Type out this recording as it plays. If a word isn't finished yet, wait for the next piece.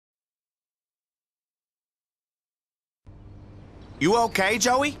You okay,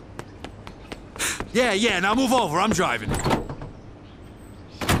 Joey? Yeah, now move over, I'm driving.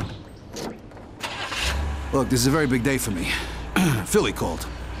 Look, this is a very big day for me. Philly called.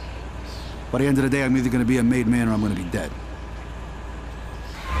 By the end of the day, I'm either gonna be a made man or I'm gonna be dead.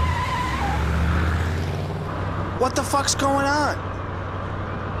 What the fuck's going on?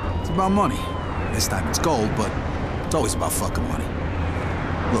 It's about money. This time it's gold, but it's always about fucking money.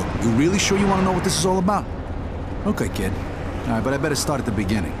 Look, you really sure you wanna know what this is all about? Okay, kid. All right, but I better start at the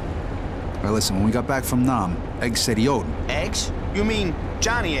beginning. All right, listen, when we got back from Nam, Eggs said he owed him. Eggs? You mean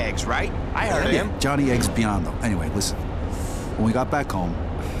Johnny Eggs, right? I heard of him. Yeah, Johnny Eggs Biondo. Anyway, listen. When we got back home,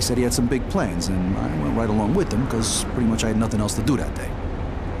 he said he had some big plans, and I went right along with him, because pretty much I had nothing else to do that day.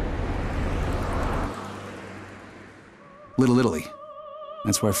 Little Italy.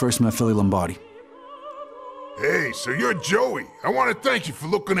 That's where I first met Philly Lombardi. Hey, so you're Joey. I want to thank you for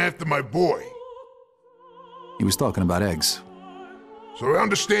looking after my boy. He was talking about eggs. So I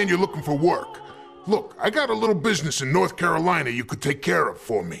understand you're looking for work. Look, I got a little business in North Carolina you could take care of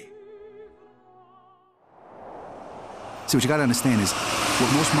for me. See, what you gotta understand is,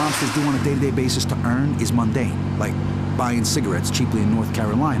 what most mobsters do on a day-to-day basis to earn is mundane, like buying cigarettes cheaply in North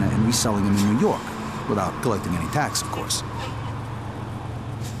Carolina and reselling them in New York, without collecting any tax, of course.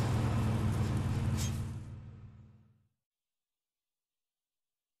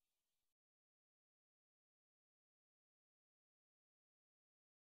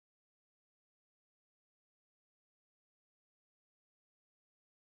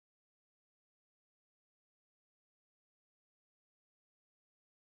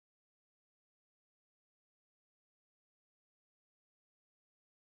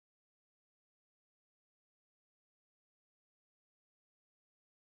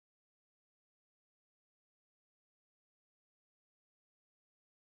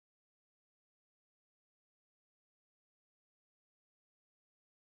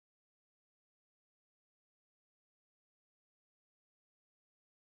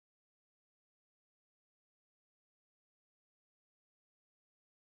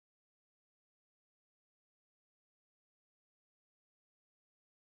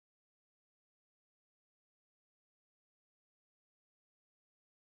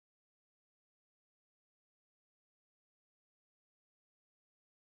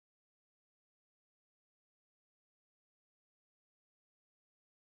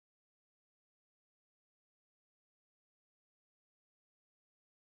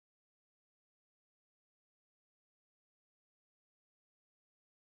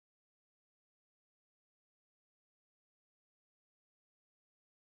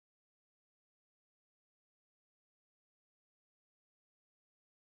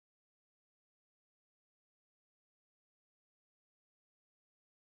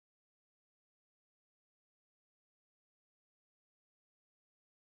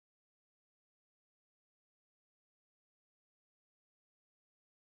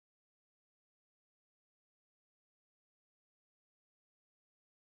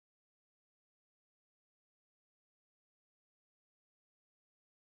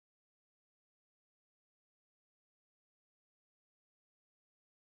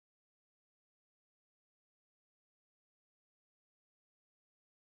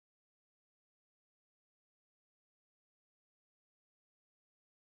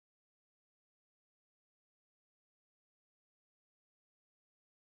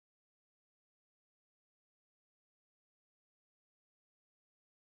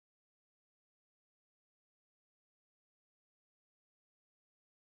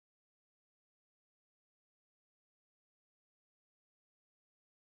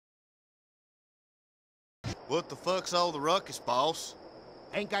 What the fuck's all the ruckus, boss?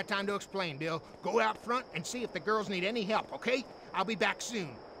 Ain't got time to explain, Bill. Go out front and see if the girls need any help, okay? I'll be back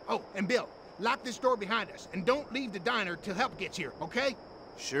soon. Oh, and Bill, lock this door behind us, and don't leave the diner till help gets here, okay?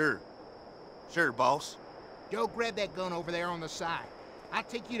 Sure. Sure, boss. Go grab that gun over there on the side. I'll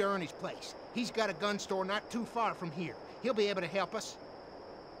take you to Ernie's place. He's got a gun store not too far from here. He'll be able to help us.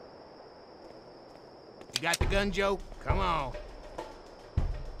 You got the gun, Joe? Come on.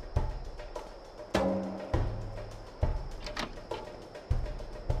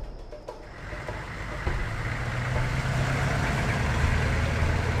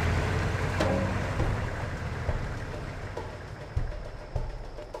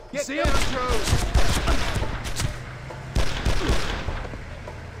 Get down, Joe!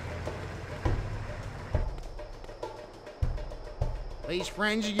 These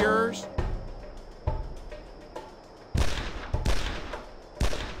friends of yours?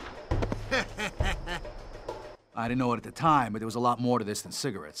 I didn't know it at the time, but there was a lot more to this than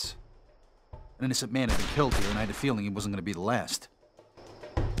cigarettes. An innocent man had been killed here, and I had a feeling he wasn't going to be the last.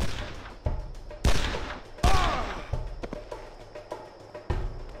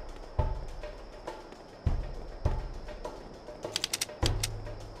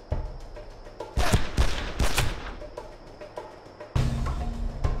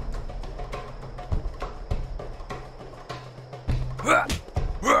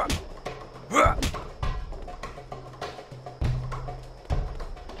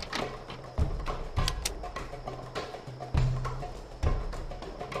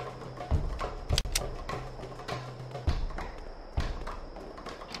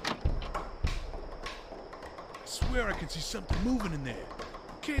 I swear I can see something moving in there.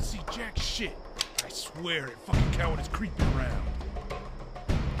 Can't see jack shit. I swear that fucking coward is creeping around.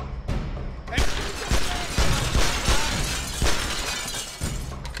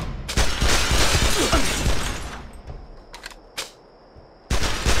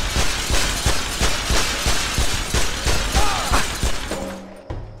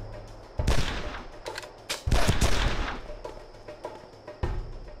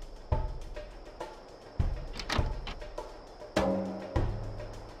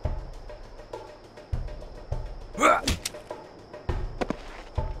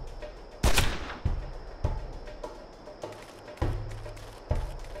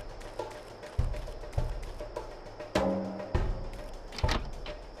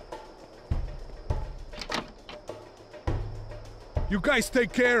 You guys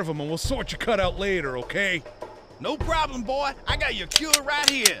take care of him and we'll sort your cut out later, okay? No problem, boy. I got your cure right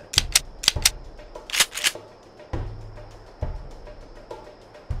here.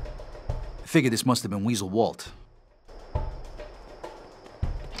 I figured this must have been Weasel Walt.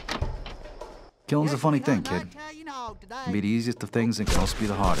 Killing's a funny thing, kid. It can be the easiest of things and can also be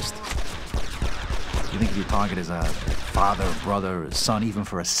the hardest. You think if your target is a father, a brother, or a son, even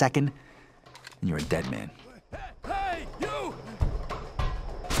for a second, then you're a dead man. Hey, you!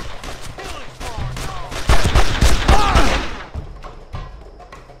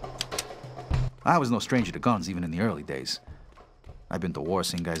 I was no stranger to guns, even in the early days. I've been to war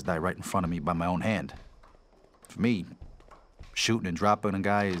seeing guys die right in front of me by my own hand. For me, shooting and dropping a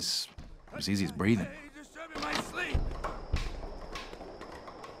guy is as easy as breathing. Hey, disturbing my sleep!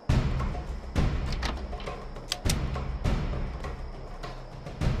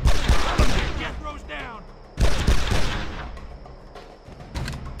 Get throws down!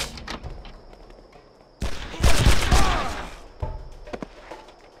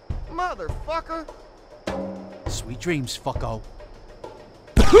 Motherfucker! Sweet dreams, fucko.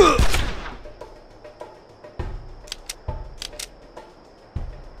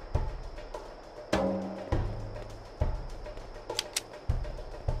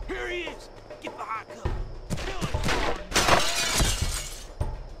 Here he is! Get behind cover! Kill him!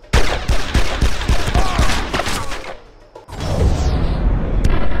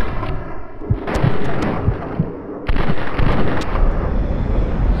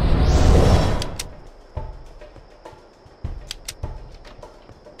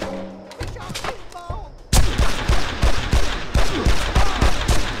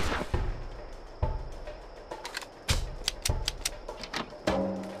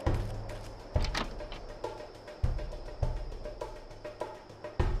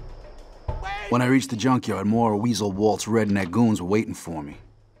 When I reached the junkyard, more of Weasel Walt's redneck goons were waiting for me.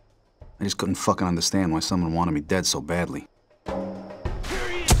 I just couldn't fucking understand why someone wanted me dead so badly. Here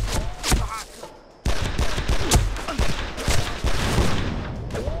he is! Get behind cover!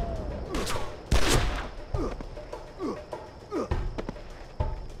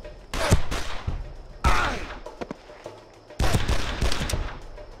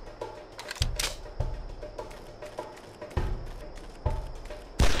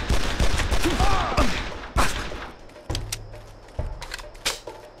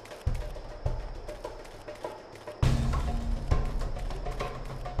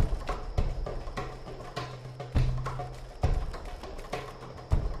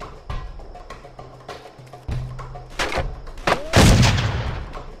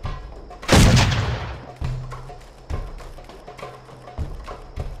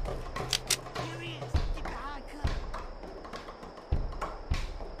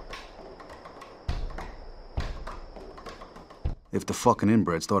 If the fucking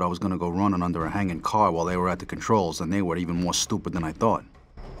inbreds thought I was gonna go running under a hanging car while they were at the controls, then they were even more stupid than I thought.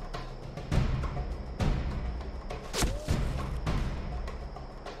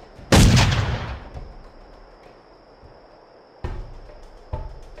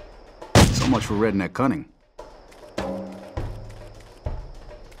 So much for redneck cunning.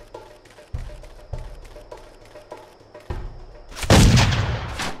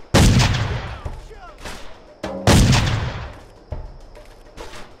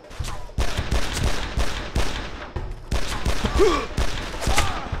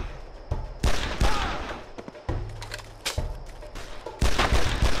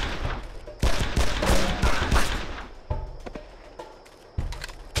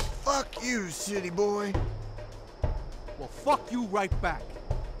 you, city boy. Well, fuck you right back.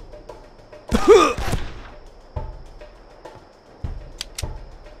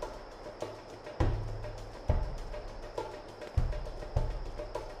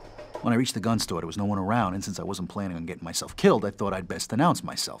 When I reached the gun store, there was no one around, and since I wasn't planning on getting myself killed, I thought I'd best announce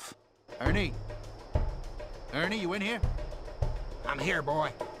myself. Ernie? Ernie, you in here? I'm here, boy.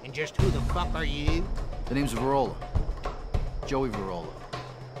 And just who the fuck are you? The name's Varola. Joey Varola.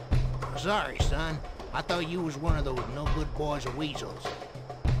 Sorry, son. I thought you was one of those no-good boys or weasels.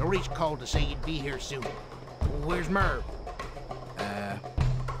 The reach called to say you'd be here soon. Where's Merv?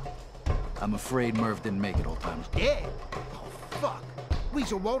 I'm afraid Merv didn't make it, old timer. Dead? Oh, fuck.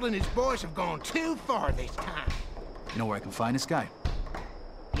 Weasel Walt and his boys have gone too far this time. You know where I can find this guy?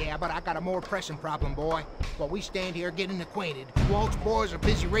 Yeah, but I got a more pressing problem, boy. While we stand here getting acquainted, Walt's boys are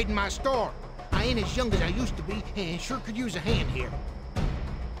busy raiding my store. I ain't as young as I used to be, and sure could use a hand here.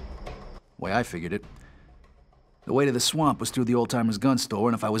 Way I figured it. The way to the swamp was through the old timer's gun store,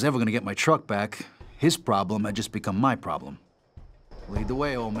 and if I was ever gonna get my truck back, his problem had just become my problem. Lead the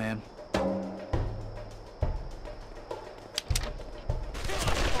way, old man.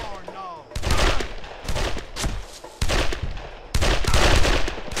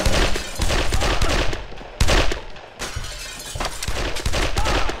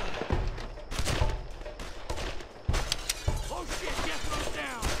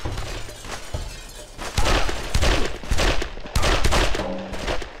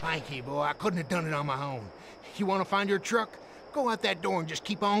 Thank you, boy. I couldn't have done it on my own. You want to find your truck? Go out that door and just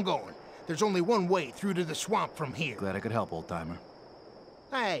keep on going. There's only one way through to the swamp from here. Glad I could help, old timer.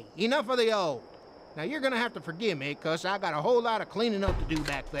 Hey, enough of the old. Now you're gonna have to forgive me, cause I got a whole lot of cleaning up to do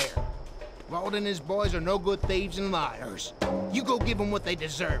back there. Walt and his boys are no good thieves and liars. You go give them what they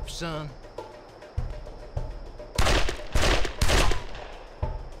deserve, son.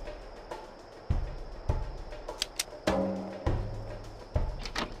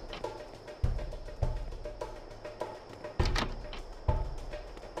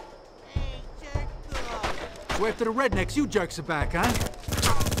 So after the rednecks, you jerks are back, huh?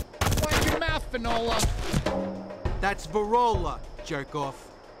 Watch your mouth, Finola. That's Varola, jerk off.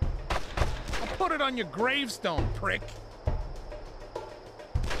 I'll put it on your gravestone, prick.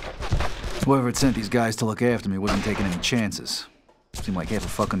 Whoever had sent these guys to look after me wasn't taking any chances. Seemed like half of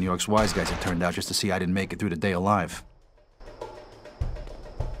fucking New York's wise guys had turned out just to see I didn't make it through the day alive.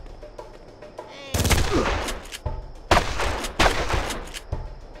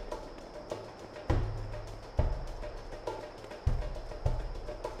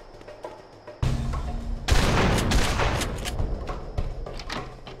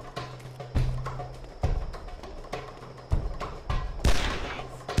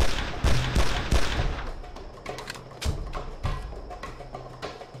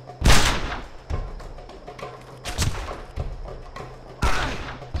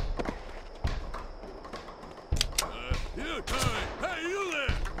 Hey, you there!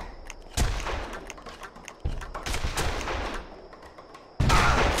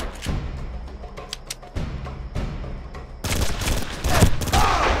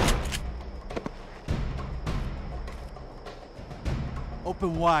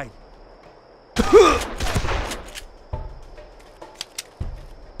 Open wide.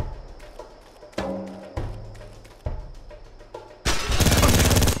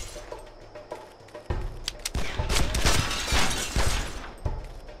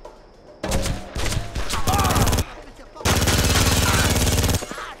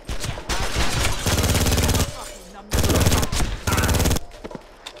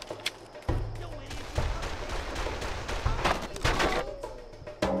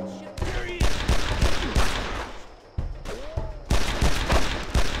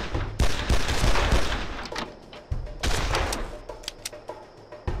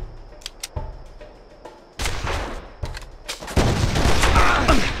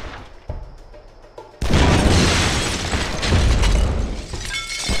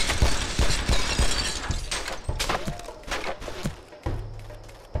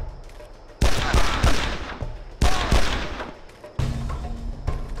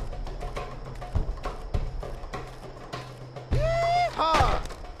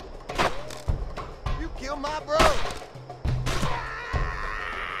 My bro.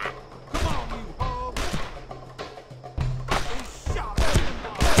 Come on, you hog! They shot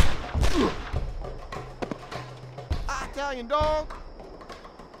everybody. Italian dog.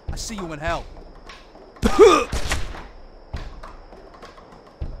 I see you in hell.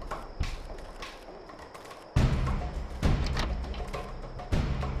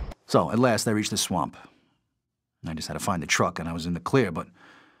 So, at last, I reached the swamp. I just had to find the truck, and I was in the clear, but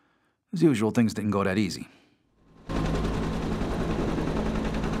As usual, things didn't go that easy.